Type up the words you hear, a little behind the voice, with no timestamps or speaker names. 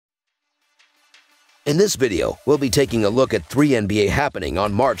In this video, we'll be taking a look at 3 NBA happening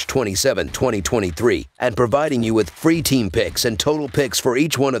on March 27, 2023, and providing you with free team picks and total picks for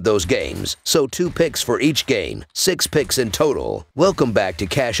each one of those games. So 2 picks for each game, 6 picks in total. Welcome back to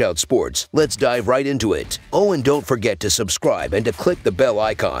Cash Out Sports. Let's dive right into it. Oh, and don't forget to subscribe and to click the bell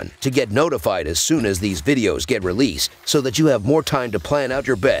icon to get notified as soon as these videos get released, so that you have more time to plan out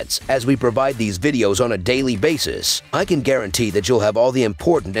your bets as we provide these videos on a daily basis. I can guarantee that you'll have all the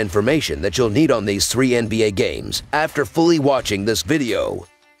important information that you'll need on these 3 NBA games after fully watching this video.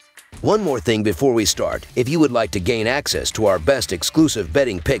 One more thing before we start. If you would like to gain access to our best exclusive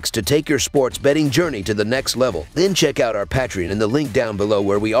betting picks to take your sports betting journey to the next level, then check out our Patreon in the link down below,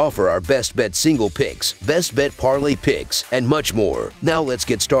 where we offer our best bet single picks, best bet parlay picks, and much more. Now let's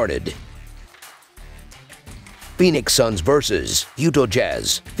get started. Phoenix Suns vs. Utah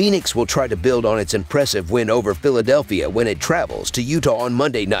Jazz. Phoenix will try to build on its impressive win over Philadelphia when it travels to Utah on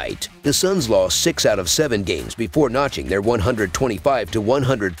Monday night. The Suns lost 6 out of 7 games before notching their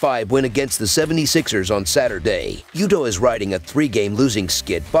 125-105 win against the 76ers on Saturday. Utah is riding a 3-game losing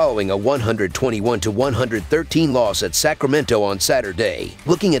skid following a 121-113 loss at Sacramento on Saturday.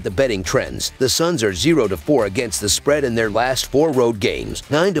 Looking at the betting trends, the Suns are 0-4 against the spread in their last 4 road games,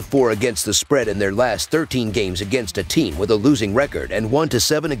 9-4 against the spread in their last 13 games against a team with a losing record, and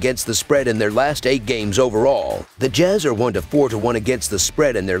 1-7 against the spread in their last 8 games overall. The Jazz are 1-4 against the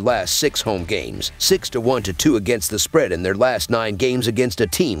spread in their last 6 home games, 6-1-2 against the spread in their last 9 games against a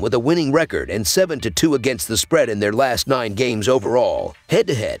team with a winning record, and 7-2 against the spread in their last 9 games overall.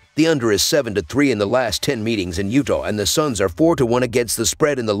 Head-to-head, the under is 7-3 in the last 10 meetings in Utah, and the Suns are 4-1 against the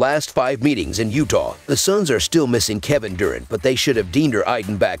spread in the last 5 meetings in Utah. The Suns are still missing Kevin Durant, but they should have Deander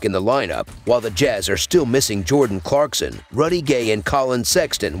Ayton back in the lineup, while the Jazz are still missing Jordan Clarkson, Rudy Gay, and Colin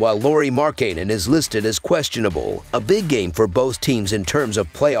Sexton, while Lauri Markkanen is listed as questionable. A big game for both teams in terms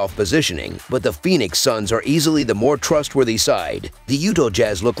of playoff positioning, but the Phoenix Suns are easily the more trustworthy side. The Utah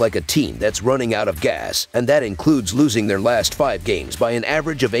Jazz look like a team that's running out of gas, and that includes losing their last 5 games by an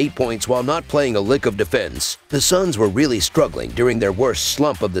average of 8 points while not playing a lick of defense. The Suns were really struggling during their worst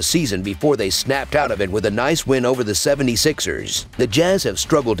slump of the season before they snapped out of it with a nice win over the 76ers. The Jazz have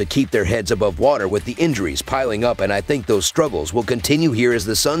struggled to keep their heads above water with the injuries piling up, and I think those struggles will continue here as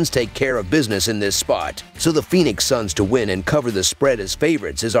the Suns take care of business in this spot. So the Phoenix Suns to win and cover the spread as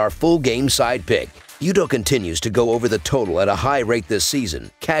favorites is our full game side pick. Utah continues to go over the total at a high rate this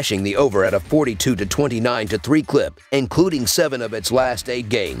season, cashing the over at a 42-29-3 clip, including 7 of its last 8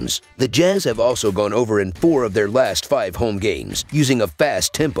 games. The Jazz have also gone over in 4 of their last 5 home games, using a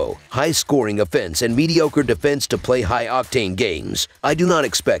fast tempo, high-scoring offense, and mediocre defense to play high-octane games. I do not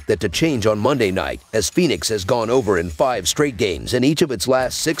expect that to change on Monday night, as Phoenix has gone over in 5 straight games in each of its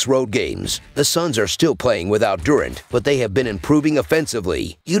last 6 road games. The Suns are still playing without Durant, but they have been improving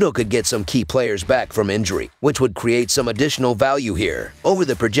offensively. Utah could get some key players back from injury, which would create some additional value here. Over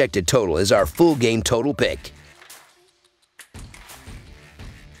the projected total is our full game total pick.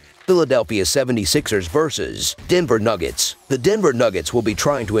 Philadelphia 76ers vs. Denver Nuggets. The Denver Nuggets will be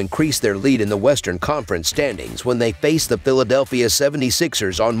trying to increase their lead in the Western Conference standings when they face the Philadelphia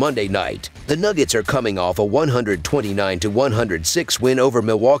 76ers on Monday night. The Nuggets are coming off a 129-106 win over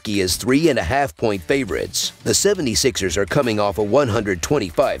Milwaukee as 3.5-point favorites. The 76ers are coming off a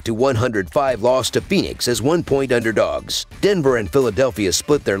 125-105 loss to Phoenix as 1-point underdogs. Denver and Philadelphia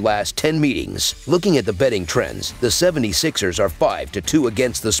split their last 10 meetings. Looking at the betting trends, the 76ers are 5-2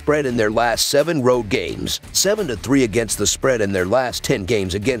 against the spread in their last 7 road games, 7-3 against the spread in their last 10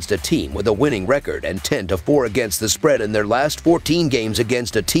 games against a team with a winning record, and 10-4 against the spread in their last 14 games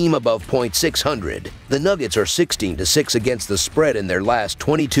against a team above .600. The Nuggets are 16-6 against the spread in their last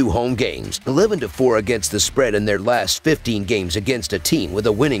 22 home games, 11-4 against the spread in their last 15 games against a team with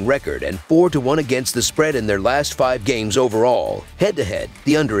a winning record, and 4-1 against the spread in their last 5 games overall. Head-to-head,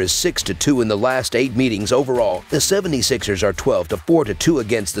 the under is 6-2 in the last 8 meetings overall. The 76ers are 12-4-2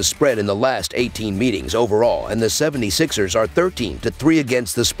 against the spread in the last 18 meetings overall, and the 76ers are 13-3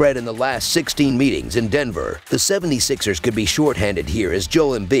 against the spread in the last 16 meetings in Denver. The 76ers could be shorthanded here as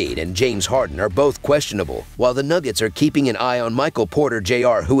Joel Embiid and James Harden are both questionable, while the Nuggets are keeping an eye on Michael Porter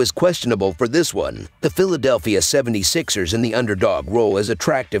Jr., who is questionable for this one. The Philadelphia 76ers in the underdog role is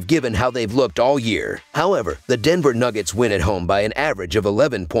attractive given how they've looked all year. However, the Denver Nuggets win at home by an average of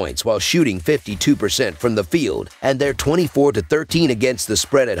 11 points while shooting 52% from the field, and they're 24-13 against the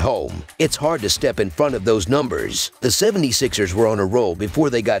spread at home. It's hard to step in front of those numbers. The 76ers were on a roll before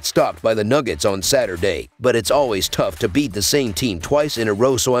they got stopped by the Nuggets on Saturday, but it's always tough to beat the same team twice in a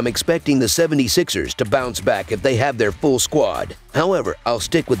row, so I'm expecting the 76ers to bounce back if they have their full squad. However, I'll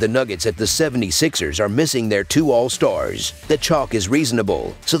stick with the Nuggets if the 76ers are missing their 2 All-Stars. The chalk is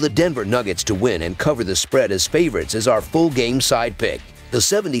reasonable, so the Denver Nuggets to win and cover the spread as favorites is our full game side pick. The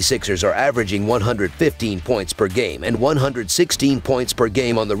 76ers are averaging 115 points per game and 116 points per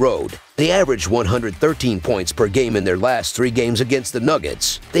game on the road. They averaged 113 points per game in their last 3 games against the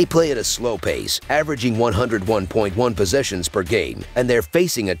Nuggets. They play at a slow pace, averaging 101.1 possessions per game, and they're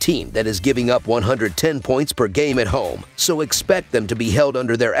facing a team that is giving up 110 points per game at home, so expect them to be held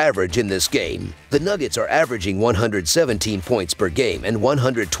under their average in this game. The Nuggets are averaging 117 points per game and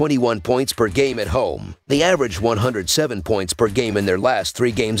 121 points per game at home. They averaged 107 points per game in their last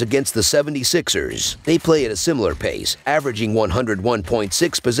 3 games against the 76ers. They play at a similar pace, averaging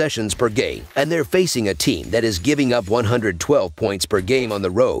 101.6 possessions per game, and they're facing a team that is giving up 112 points per game on the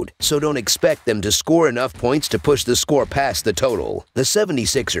road, so don't expect them to score enough points to push the score past the total. The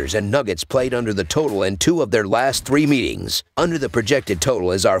 76ers and Nuggets played under the total in 2 of their last 3 meetings. Under the projected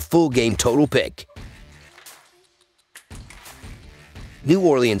total is our full game total pick. New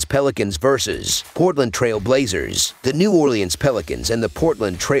Orleans Pelicans vs. Portland Trail Blazers. The New Orleans Pelicans and the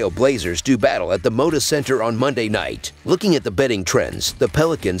Portland Trail Blazers do battle at the Moda Center on Monday night. Looking at the betting trends, the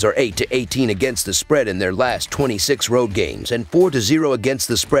Pelicans are 8-18 against the spread in their last 26 road games and 4-0 against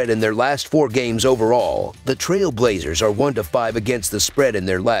the spread in their last 4 games overall. The Trail Blazers are 1-5 against the spread in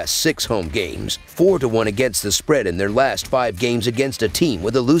their last 6 home games, 4-1 against the spread in their last 5 games against a team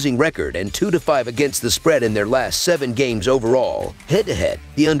with a losing record, and 2-5 against the spread in their last 7 games overall. Head-to-head,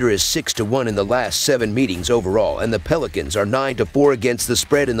 the under is 6-1 in the last 7 meetings overall, and the Pelicans are 9-4 against the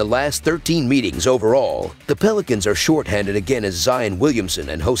spread in the last 13 meetings overall. The Pelicans are shorthanded again as Zion Williamson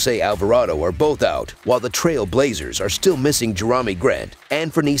and Jose Alvarado are both out, while the Trail Blazers are still missing Jerami Grant,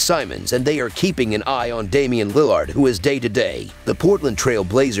 Anthony Simons, and they are keeping an eye on Damian Lillard, who is day-to-day. The Portland Trail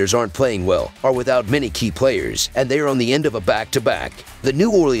Blazers aren't playing well, are without many key players, and they are on the end of a back-to-back. The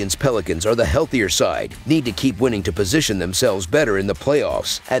New Orleans Pelicans are the healthier side, need to keep winning to position themselves better in the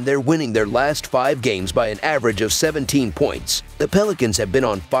playoffs, and they're winning their last 5 games by an average of 17 points. The Pelicans have been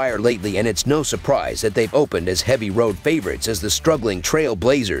on fire lately, and it's no surprise that they've opened as heavy road favorites, as the struggling Trail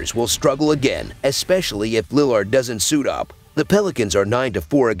Blazers will struggle again, especially if Lillard doesn't suit up. The Pelicans are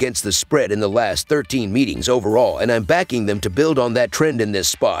 9-4 against the spread in the last 13 meetings overall, and I'm backing them to build on that trend in this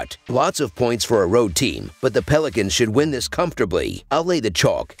spot. Lots of points for a road team, but the Pelicans should win this comfortably. I'll lay the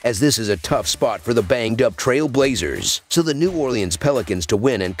chalk, as this is a tough spot for the banged-up Trail Blazers. So the New Orleans Pelicans to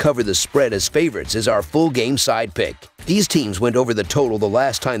win and cover the spread as favorites is our full game side pick. These teams went over the total the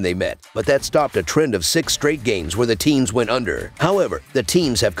last time they met, but that stopped a trend of 6 straight games where the teams went under. However, the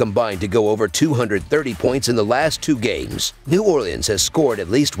teams have combined to go over 230 points in the last 2 games. New Orleans has scored at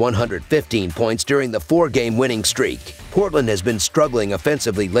least 115 points during the 4-game winning streak. Portland has been struggling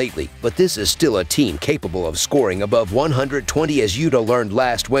offensively lately, but this is still a team capable of scoring above 120, as Utah learned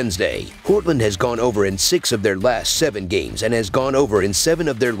last Wednesday. Portland has gone over in 6 of their last 7 games and has gone over in 7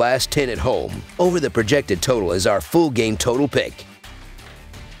 of their last 10 at home. Over the projected total is our full game total pick.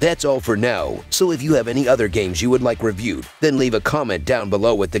 That's all for now, so if you have any other games you would like reviewed, then leave a comment down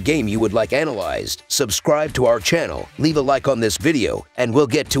below with the game you would like analyzed. Subscribe to our channel, leave a like on this video, and we'll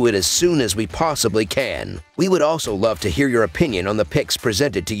get to it as soon as we possibly can. We would also love to hear your opinion on the picks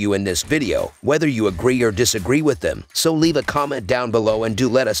presented to you in this video, whether you agree or disagree with them, so leave a comment down below and do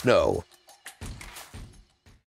let us know.